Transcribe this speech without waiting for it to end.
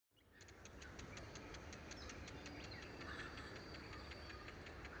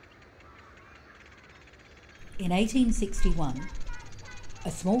In 1861,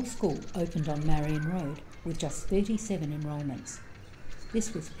 a small school opened on Marion Road with just 37 enrolments.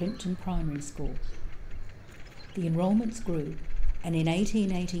 This was Plympton Primary School. The enrolments grew, and in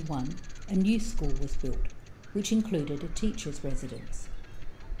 1881 a new school was built, which included a teacher's residence.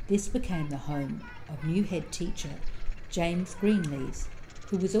 This became the home of new head teacher James Greenlees,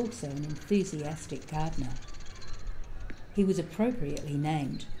 who was also an enthusiastic gardener. He was appropriately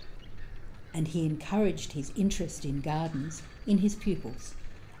named, and he encouraged his interest in gardens in his pupils,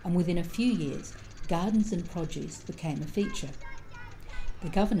 and within a few years gardens and produce became a feature. The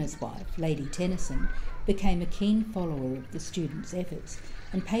governor's wife, Lady Tennyson, became a keen follower of the students' efforts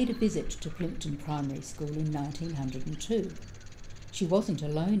and paid a visit to Plympton Primary School in 1902. She wasn't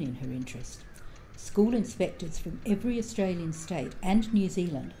alone in her interest. School inspectors from every Australian state and New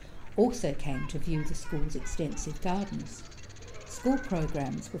Zealand also came to view the school's extensive gardens. School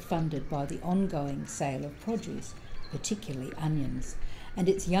programs were funded by the ongoing sale of produce, particularly onions, and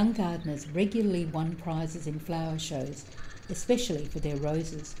its young gardeners regularly won prizes in flower shows, especially for their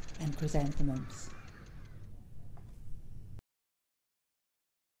roses and chrysanthemums.